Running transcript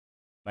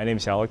My name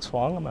is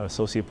Huang. I'm an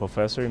associate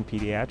professor in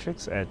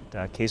pediatrics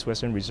at Case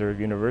Western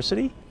Reserve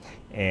University,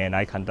 and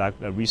I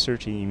conduct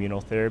research in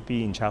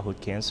immunotherapy in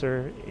childhood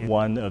cancer.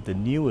 One of the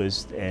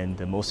newest and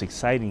the most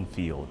exciting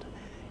field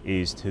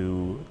is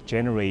to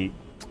generate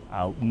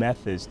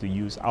methods to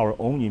use our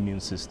own immune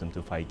system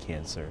to fight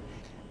cancer.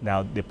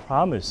 Now, the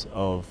promise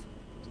of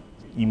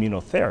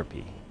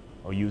immunotherapy,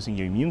 or using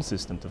your immune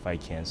system to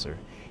fight cancer,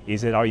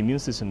 is that our immune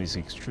system is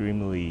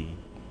extremely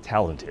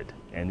talented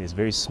and is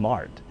very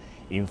smart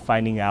in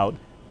finding out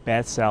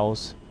bad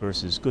cells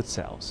versus good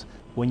cells.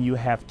 When you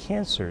have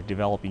cancer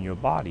develop in your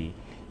body,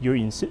 your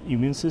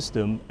immune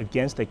system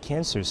against the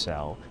cancer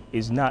cell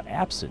is not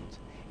absent,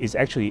 it's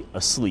actually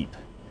asleep.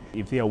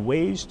 If there are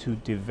ways to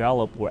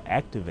develop or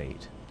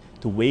activate,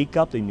 to wake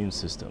up the immune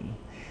system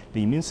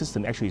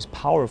actually is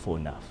powerful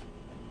enough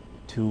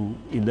to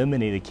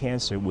eliminate the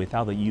cancer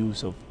without the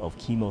use of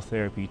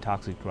chemotherapy,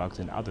 toxic drugs,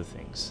 and other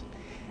things.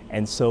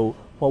 And so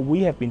what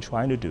we have been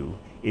trying to do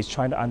is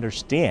trying to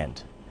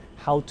understand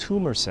how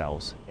tumor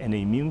cells and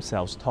immune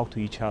cells talk to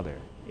each other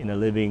in a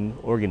living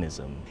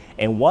organism.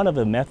 And one of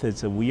the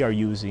methods that we are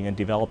using and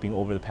developing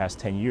over the past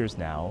 10 years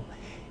now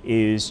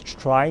is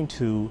trying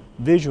to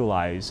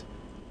visualize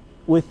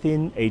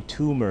within a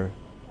tumor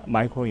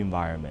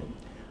microenvironment,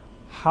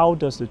 how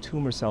does the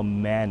tumor cell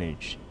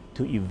manage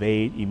to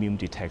evade immune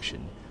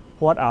detection?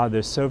 What are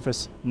the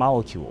surface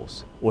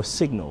molecules or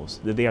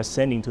signals that they are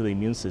sending to the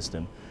immune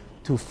system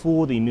to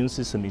fool the immune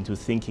system into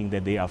thinking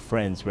that they are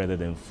friends rather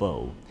than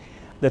foe?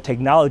 The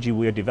technology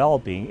we are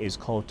developing is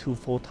called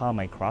two-photon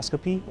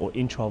microscopy or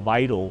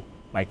intravital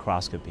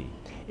microscopy.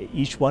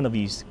 Each one of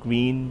these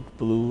green,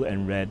 blue,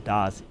 and red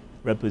dots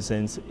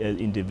represents an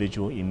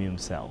individual immune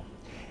cell.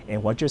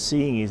 And what you're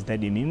seeing is that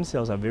the immune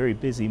cells are very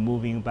busy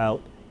moving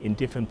about in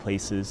different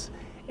places.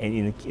 And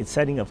in the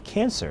setting of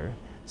cancer,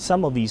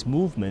 some of these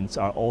movements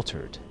are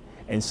altered.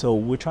 And so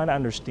we're trying to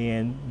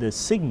understand the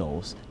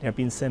signals that are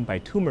being sent by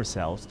tumor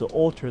cells to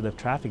alter the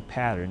traffic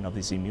pattern of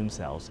these immune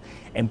cells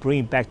and bring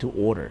it back to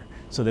order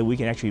so that we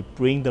can actually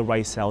bring the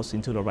right cells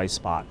into the right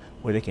spot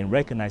where they can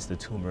recognize the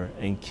tumor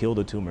and kill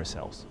the tumor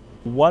cells.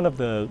 One of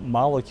the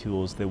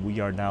molecules that we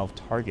are now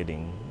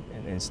targeting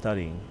and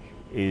studying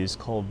is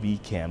called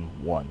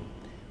VCAM1,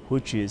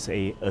 which is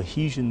an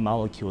adhesion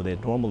molecule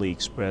that normally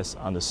expressed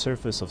on the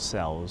surface of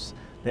cells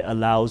that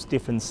allows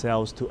different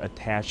cells to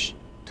attach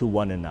to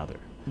one another.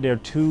 There are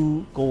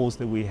two goals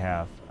that we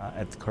have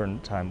at the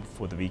current time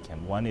for the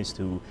VCAM. One is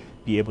to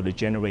be able to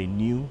generate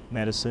new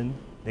medicine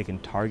that can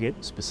target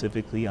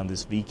specifically on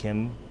this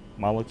VCAM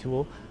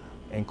molecule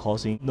and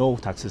causing no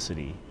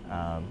toxicity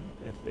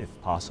if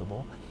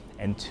possible.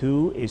 And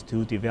two is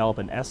to develop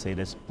an assay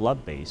that's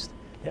blood-based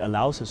that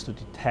allows us to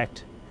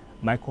detect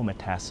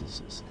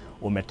micrometastases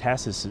or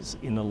metastases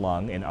in the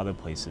lung and other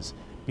places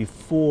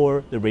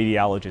before the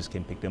radiologist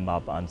can pick them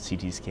up on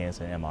CT scans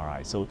and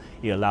MRI. So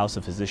it allows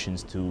the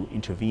physicians to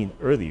intervene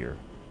earlier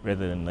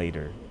rather than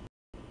later.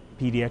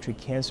 Pediatric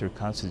cancer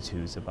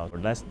constitutes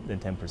about less than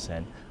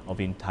 10% of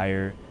the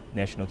entire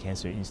National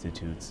Cancer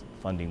Institute's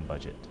funding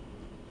budget.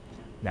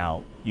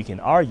 Now, you can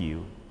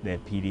argue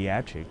that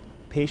pediatric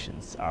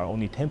patients are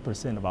only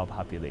 10% of our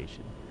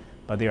population,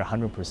 but they are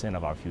 100%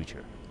 of our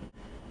future.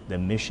 The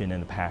mission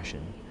and the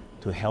passion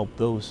to help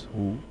those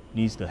who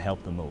needs the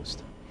help the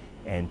most,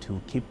 and to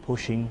keep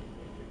pushing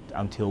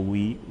until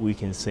we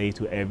can say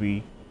to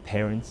every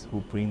parent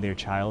who bring their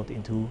child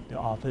into the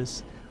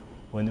office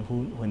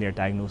when they're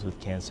diagnosed with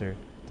cancer,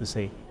 to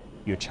say,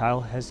 your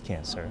child has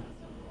cancer,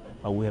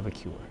 but we have a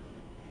cure.